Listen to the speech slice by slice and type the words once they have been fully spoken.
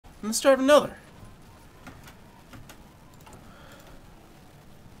And the start of another.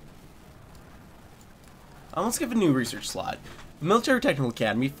 Let's give a new research slot. The Military Technical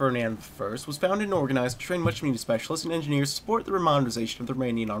Academy, Ferdinand I, was founded and organized to train much-needed specialists and engineers to support the modernization of the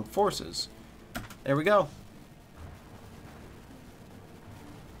Romanian armed forces. There we go.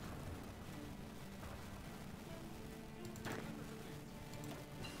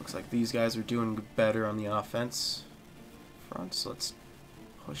 Looks like these guys are doing better on the offense front, so let's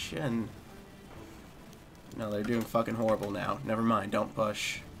push in. No, they're doing fucking horrible now. Never mind, don't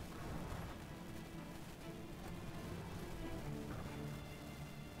push.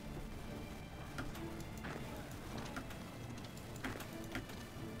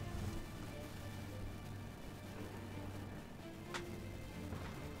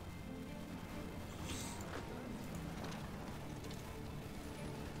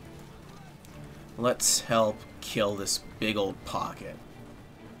 Let's help kill this big old pocket.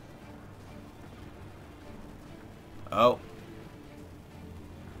 Oh.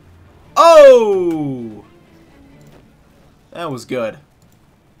 Oh! That was good.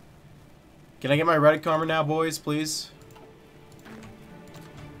 Can I get my Reddit karma now, boys, please?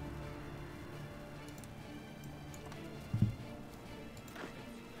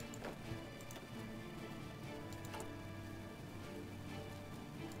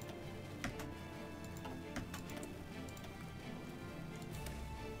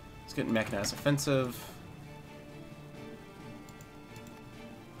 Let's get mechanized offensive.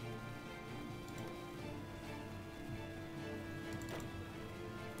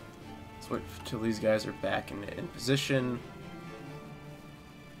 Let's wait until these guys are back in position.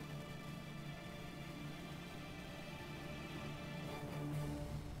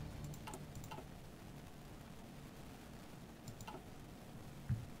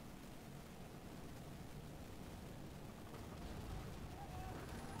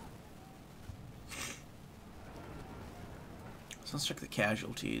 So let's check the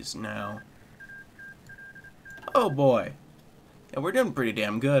casualties now. Oh boy. Yeah, we're doing pretty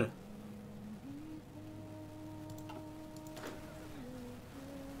damn good.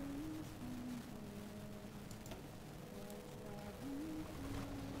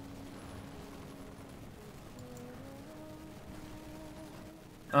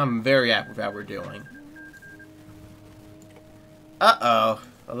 I'm very happy with how we're doing. Uh-oh.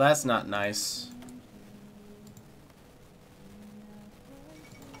 Well, that's not nice.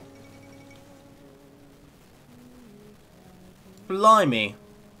 Blimey.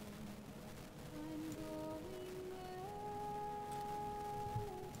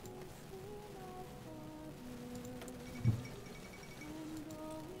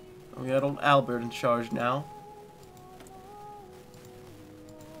 We got old Albert in charge now.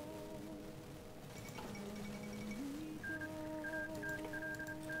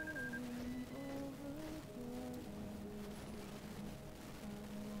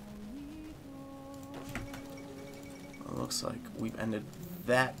 Looks like we've ended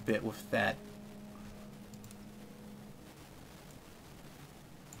that bit with that.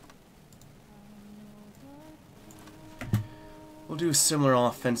 We'll do a similar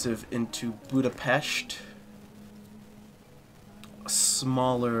offensive into Budapest. A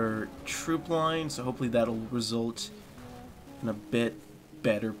smaller troop line, so hopefully that'll result in a bit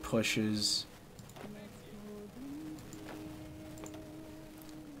better pushes.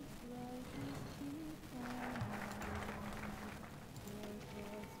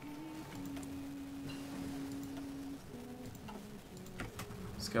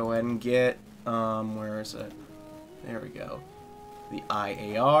 Let's go ahead and get, where is it? There we go. The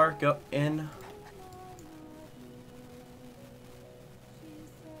IAR, go in.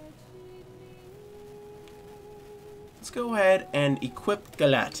 Let's go ahead and equip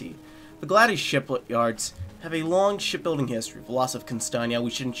Galati. The Galati shipyards have a long shipbuilding history. With the loss of Constania,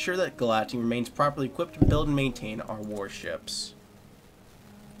 we should ensure that Galati remains properly equipped to build and maintain our warships.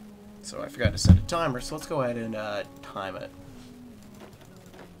 So I forgot to set a timer, so let's go ahead and time it.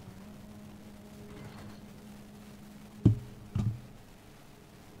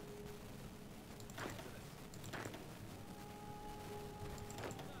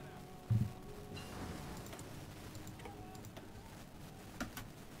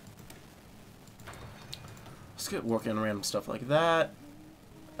 Let's get working on random stuff like that.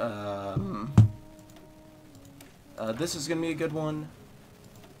 This is gonna be a good one.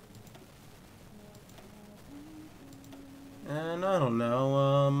 And I don't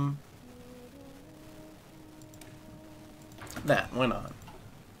know, that, why not?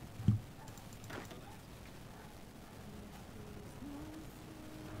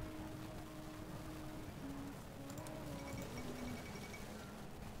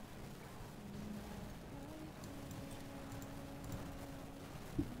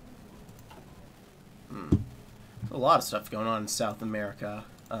 A lot of stuff going on in South America.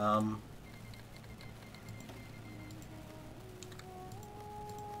 Oh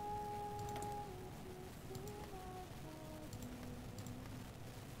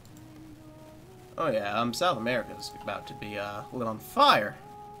yeah, South America is about to be lit on fire.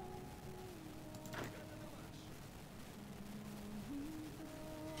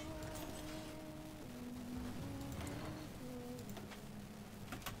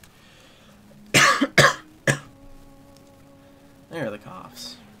 There are the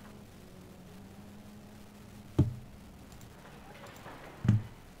coughs.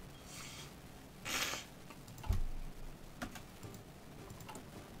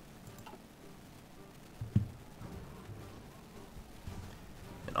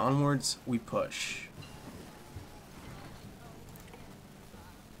 And onwards we push.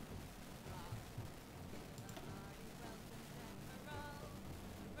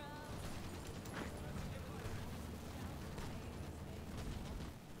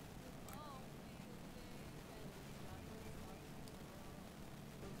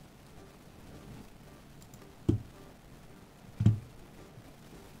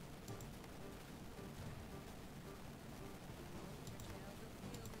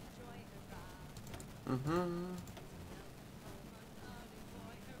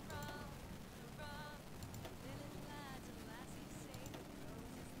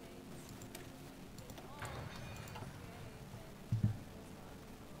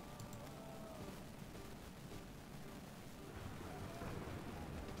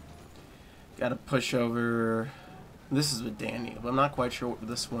 Gotta push over. This is with Danny, but I'm not quite sure what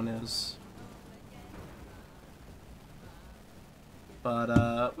this one is.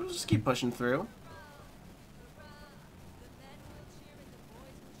 But we'll just keep pushing through.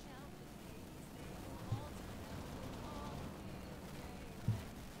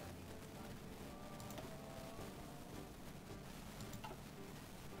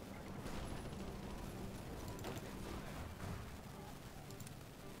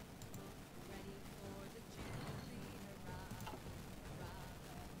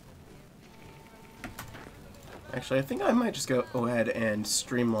 Actually, I think I might just go ahead and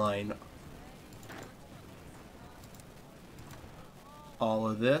streamline all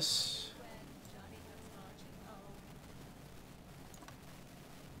of this.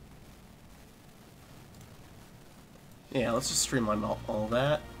 Yeah, let's just streamline all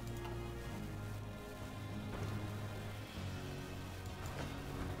that.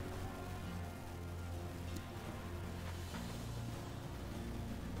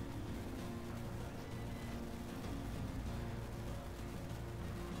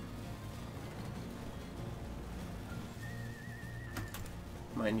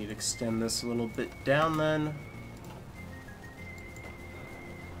 Might need to extend this a little bit down then.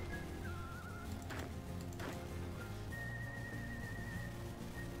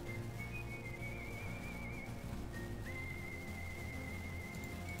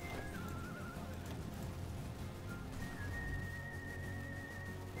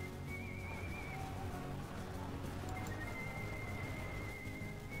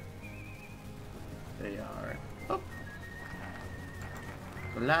 They are up.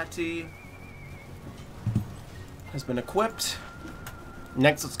 Galati has been equipped.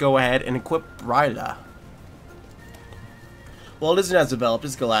 Next, let's go ahead and equip Bryla. While it isn't as developed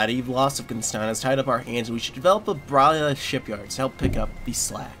as Galati, loss of Constantine has tied up our hands, and we should develop a Bryla shipyard to help pick up the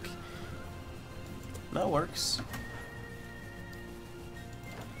slack. That works.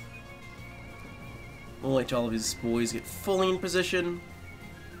 We'll wait till all of these boys get fully in position.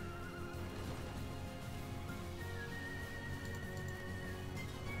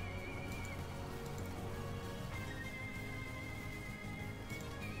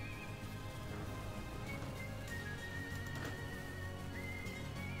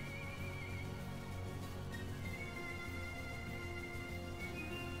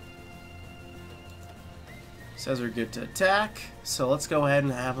 Says we're good to attack, so let's go ahead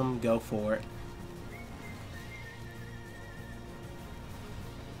and have them go for it.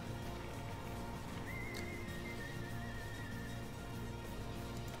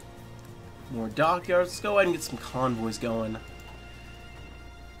 More dockyards. Let's go ahead and get some convoys going.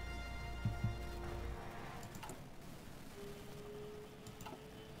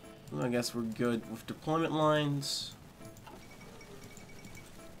 I guess we're good with deployment lines.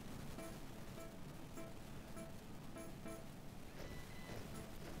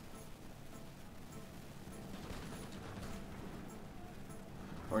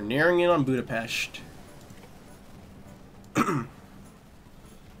 We're nearing in on Budapest.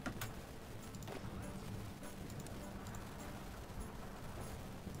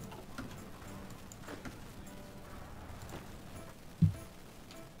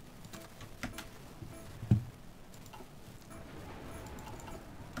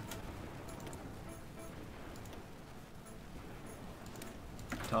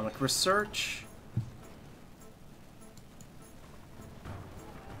 atomic research.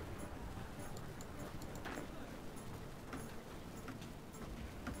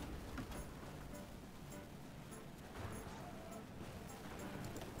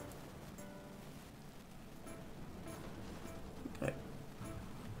 Okay.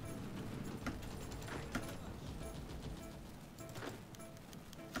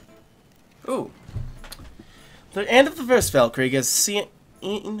 Ooh. The end of the First Weltkrieg has seen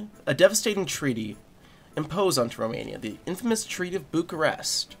a devastating treaty imposed onto Romania, the infamous Treaty of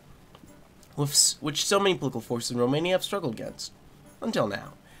Bucharest, which so many political forces in Romania have struggled against, until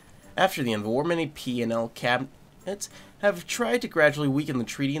now. After the end of the war, many P&L cabinets have tried to gradually weaken the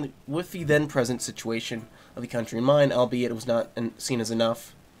treaty with the then-present situation of the country in mind, albeit it was not seen as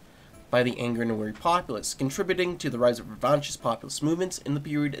enough by the angry and weary populace, contributing to the rise of revanchist populist movements in the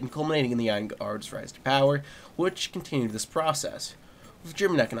period and culminating in the Iron Guard's rise to power, which continued this process. With the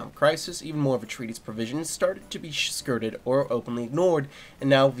German economic crisis, even more of a treaty's provisions started to be skirted or openly ignored, and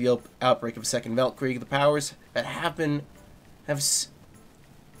now with the outbreak of a Second Weltkrieg, the powers that have seen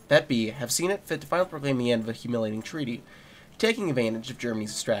it fit to finally proclaim the end of a humiliating treaty. Taking advantage of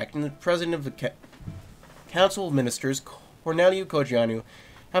Germany's distraction, the president of the Council of Ministers, Corneliu Cogianu,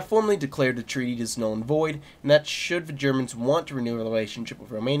 have formally declared the treaty as null and void, and that should the Germans want to renew a relationship with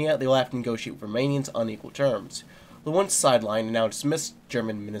Romania, they will have to negotiate with Romanians on equal terms. The once sidelined and now dismissed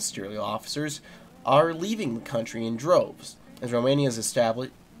German ministerial officers are leaving the country in droves, as Romania is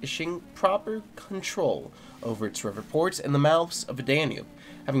establishing proper control over its river ports and the mouths of the Danube,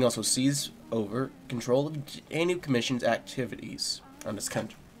 having also seized over control of the Danube Commission's activities on its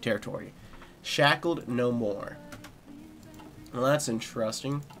territory. Shackled no more. Well, that's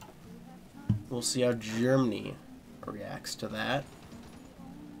interesting. We'll see how Germany reacts to that.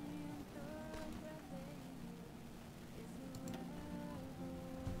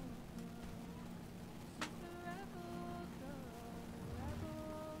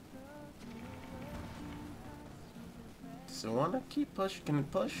 Does it want to keep pushing? Can it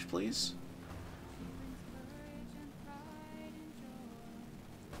push, please?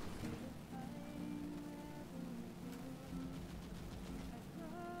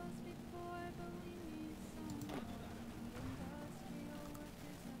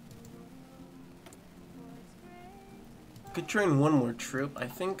 Could train one more troop. I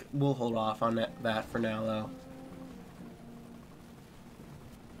think we'll hold off on that for now, though.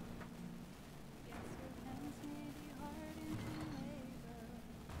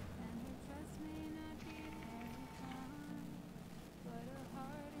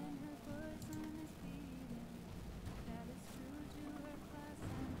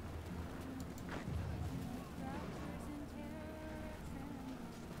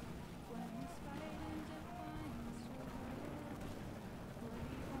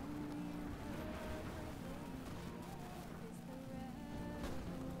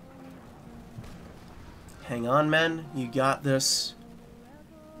 Hang on, men. You got this.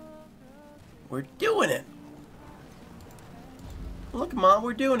 We're doing it. Look, Mom,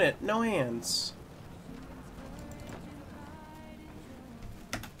 we're doing it. No hands.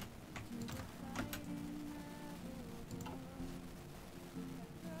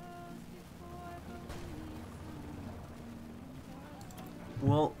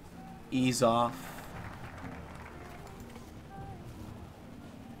 We'll ease off.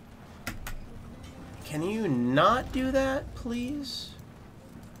 Can you not do that, please?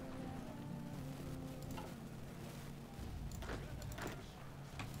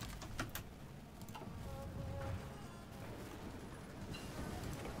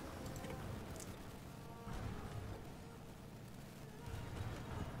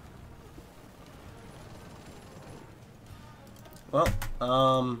 Well,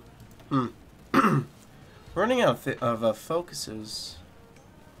 running out of focuses.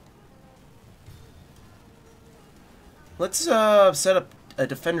 Let's set up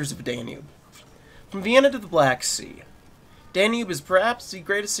Defenders of the Danube. From Vienna to the Black Sea, Danube is perhaps the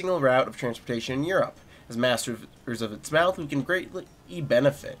greatest single route of transportation in Europe. As masters of its mouth, we can greatly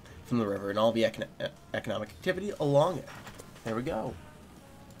benefit from the river and all the economic activity along it. There we go.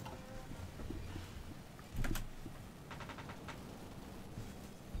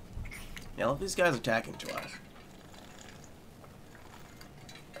 Now let these guys attacking to us.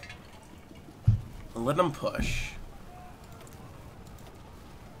 Let them push.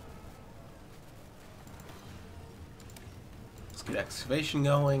 Let's get excavation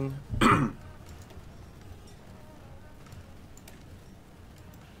going. Do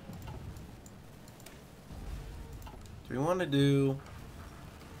we want to do...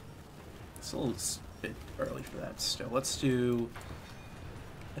 It's a little bit early for that still. Let's do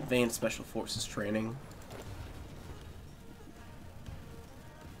Advanced Special Forces training.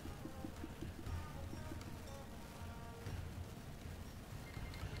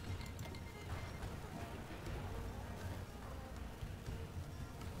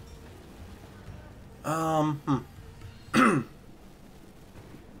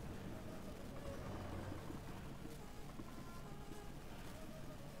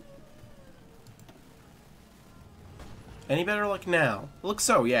 Any better luck now? Looks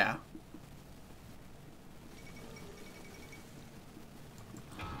so, yeah.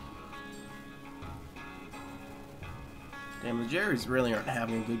 Damn, the Jerrys really aren't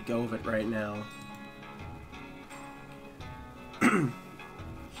having a good go of it right now.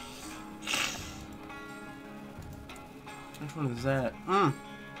 Which one is that?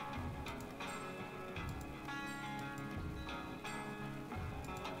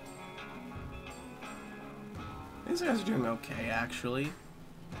 These guys are doing okay, actually.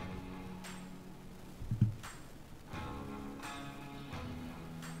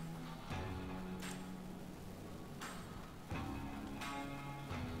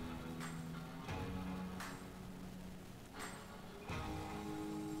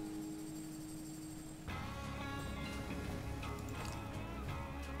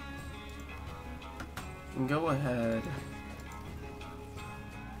 Go ahead.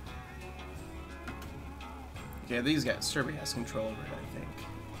 Okay, these guys, Serbia has control over it, I think.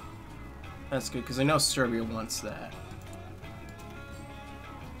 That's good, because I know Serbia wants that.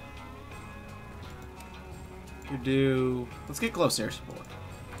 Let's get close air support.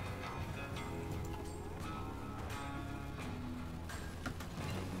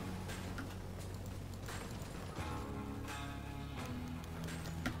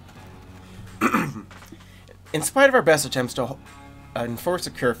 In spite of our best attempts to enforce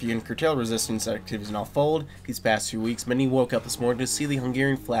a curfew and curtail resistance activities in all fold, these past few weeks, many woke up this morning to see the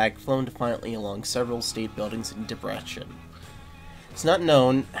Hungarian flag flown defiantly along several state buildings in Debrecen. It's not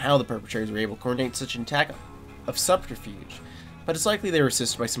known how the perpetrators were able to coordinate such an attack of subterfuge, but it's likely they were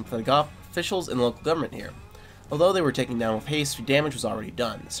assisted by sympathetic officials in the local government here. Although they were taken down with haste, damage was already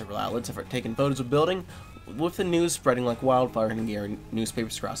done. Several outlets have taken photos of the building, with the news spreading like wildfire in Hungarian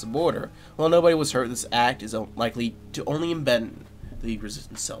newspapers across the border. While nobody was hurt, this act is likely to only embed the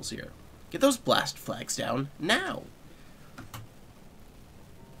resistance cells here. Get those blast flags down, now!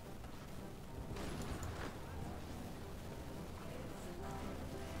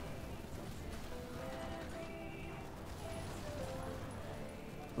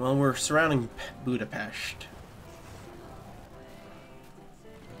 Well, we're surrounding Budapest.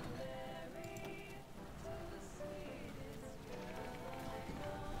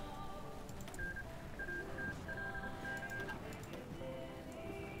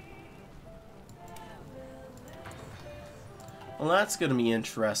 Well, that's gonna be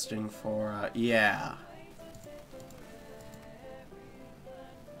interesting for, yeah.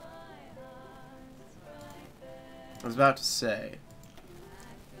 I was about to say.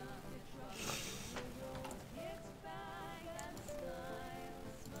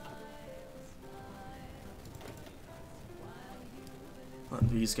 Let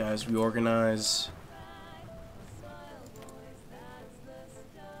these guys reorganize.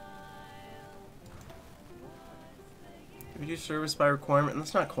 We do service by requirement, and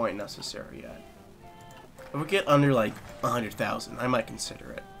that's not quite necessary yet. If we get under like 100,000, I might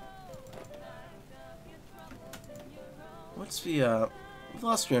consider it. What's the we've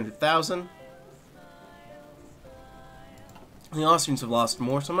lost 300,000. The Austrians have lost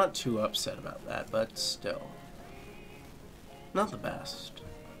more, so I'm not too upset about that, but still. Not the best.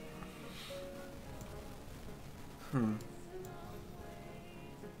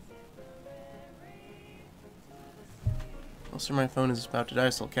 Well, sir, my phone is about to die,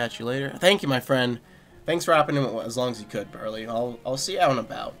 so I'll catch you later. Thank you, my friend. Thanks for hopping in as long as you could, Burley. I'll see you out and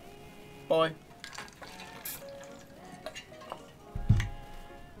about. Bye.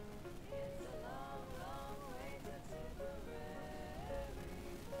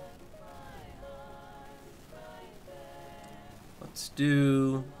 Let's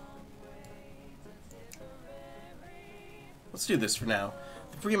do this for now.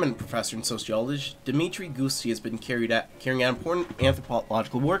 The preeminent professor in sociology, DB333, has been carrying out important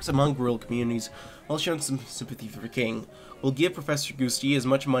anthropological works among rural communities while showing some sympathy for the king. We'll give Professor Gusti as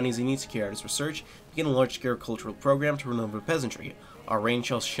much money as he needs to carry out his research, begin a large-scale cultural program to run over the peasantry. Our reign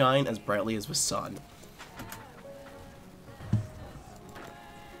shall shine as brightly as the sun.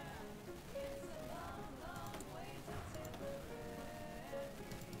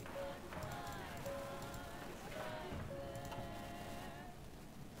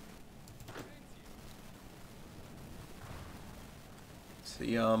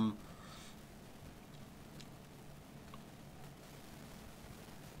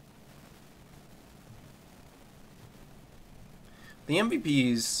 The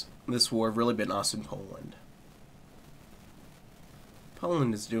MVPs this war have really been us in Poland.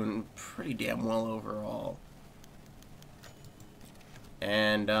 Poland is doing pretty damn well overall.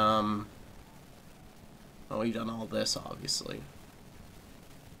 And, well, we've done all this, obviously.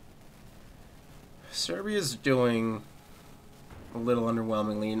 Serbia's doing a little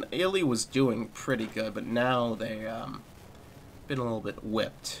underwhelmingly, and Italy was doing pretty good, but now they, been a little bit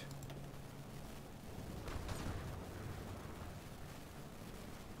whipped.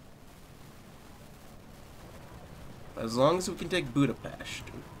 As long as we can take Budapest.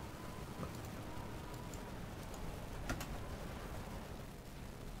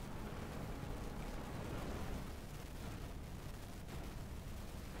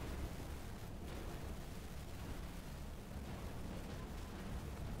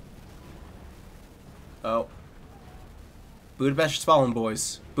 Oh. Budapest has fallen,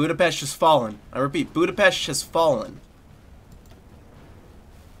 boys. Budapest has fallen. I repeat, Budapest has fallen.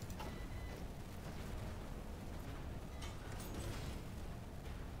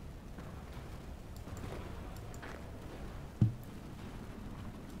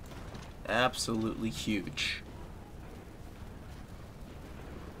 Absolutely huge.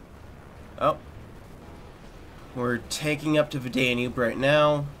 Oh. We're taking up to Danube right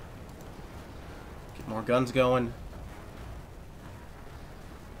now. Get more guns going.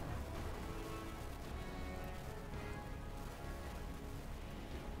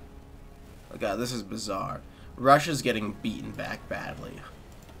 Oh god, this is bizarre. Russia's getting beaten back badly.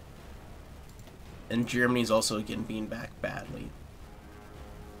 And Germany's also getting beaten back badly.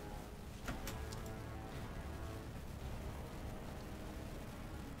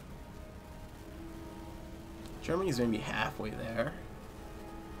 Germany's maybe halfway there.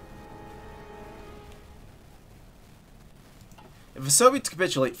 If the Soviets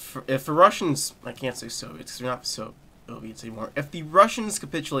capitulate, if the Russians, I can't say Soviets because they're not Soviets anymore. If the Russians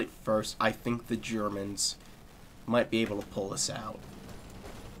capitulate first, I think the Germans might be able to pull this out.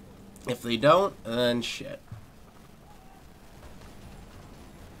 If they don't, then shit.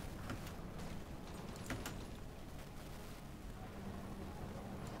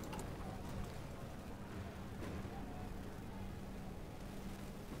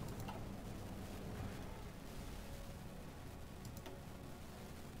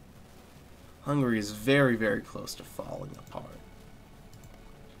 Hungary is very, very close to falling apart.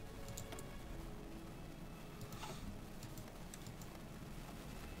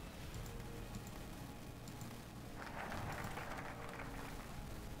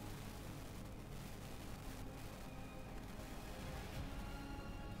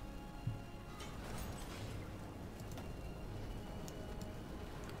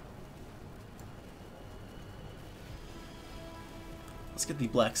 Let's get the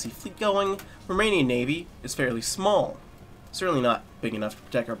Black Sea Fleet going. Romanian Navy is fairly small. Certainly not big enough to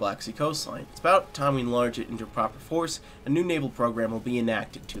protect our Black Sea coastline. It's about time we enlarge it into a proper force. A new naval program will be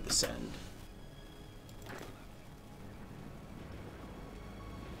enacted to this end.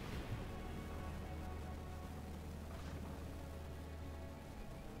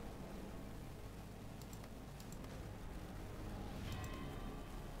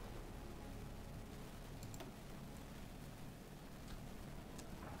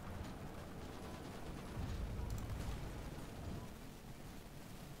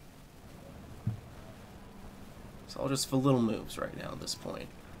 It's all just for little moves right now at this point.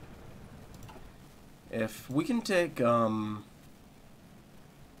 If we can take, Bratislava,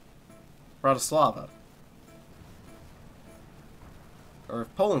 or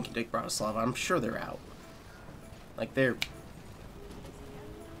if Poland can take Bratislava, I'm sure they're out. Like, they're...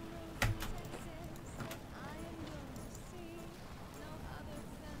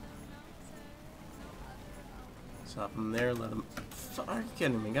 Stop them there, let them... Are you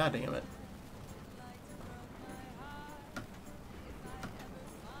kidding me? God damn it.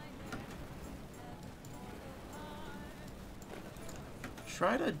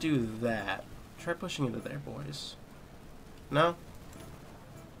 Try to do that. Try pushing into there, boys. No?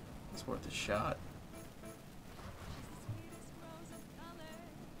 It's worth a shot.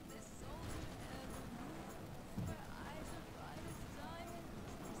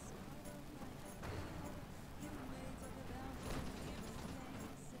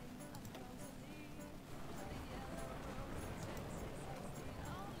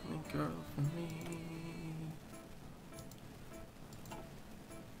 Girl for me.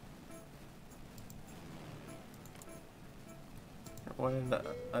 When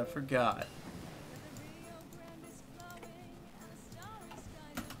I forgot.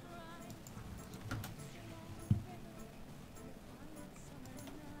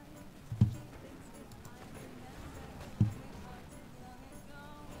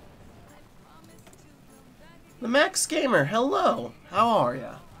 The Max Gamer, hello! How are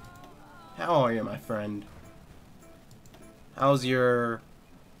ya? How are you, my friend? How's your...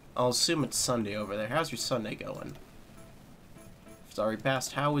 I'll assume it's Sunday over there. How's your Sunday going? Sorry,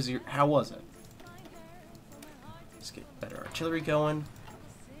 past. How was it? Let's get better artillery going.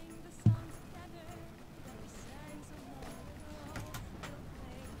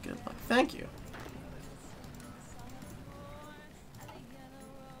 Good luck. Thank you.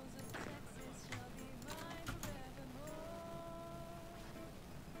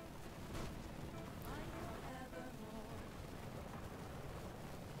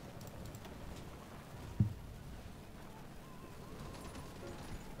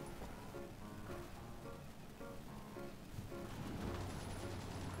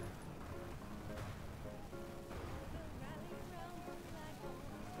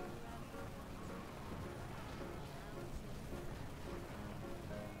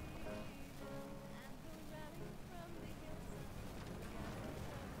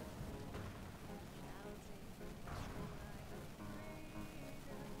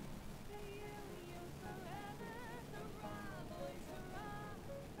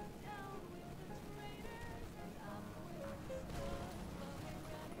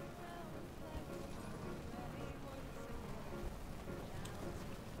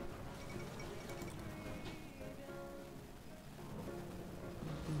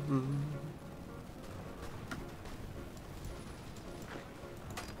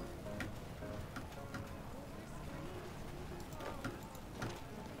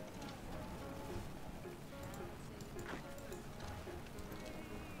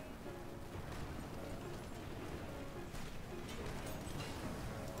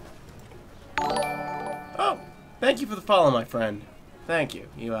 Oh, thank you for the follow, my friend. Thank you.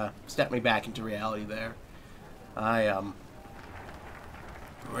 You stepped me back into reality there. I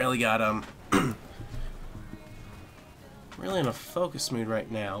really got really in a focus mood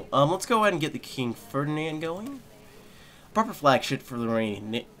right now. Let's go ahead and get the King Ferdinand going. A proper flagship for the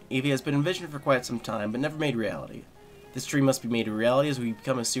Romanian Navy has been envisioned for quite some time, but never made reality. This dream must be made a reality as we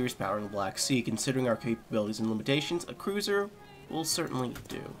become a serious power in the Black Sea. Considering our capabilities and limitations, a cruiser will certainly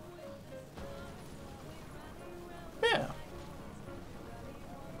do. Yeah.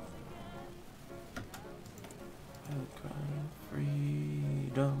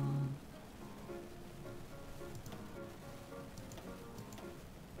 Freedom.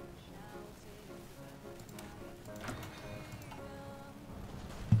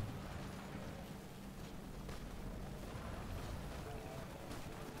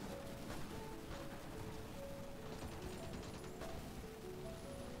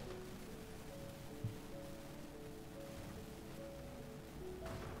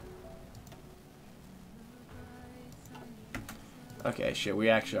 Okay, shit, we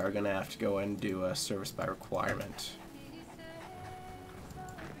actually are gonna have to go and do a service by requirement.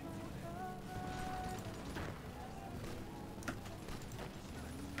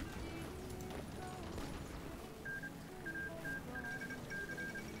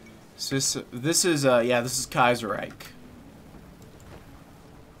 So this is Kaiserreich.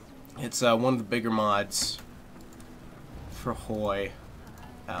 It's one of the bigger mods for HoI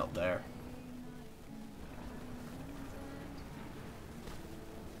out there.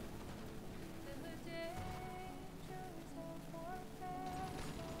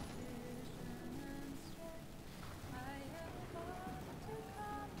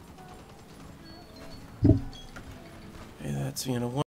 Hey, that's, you know,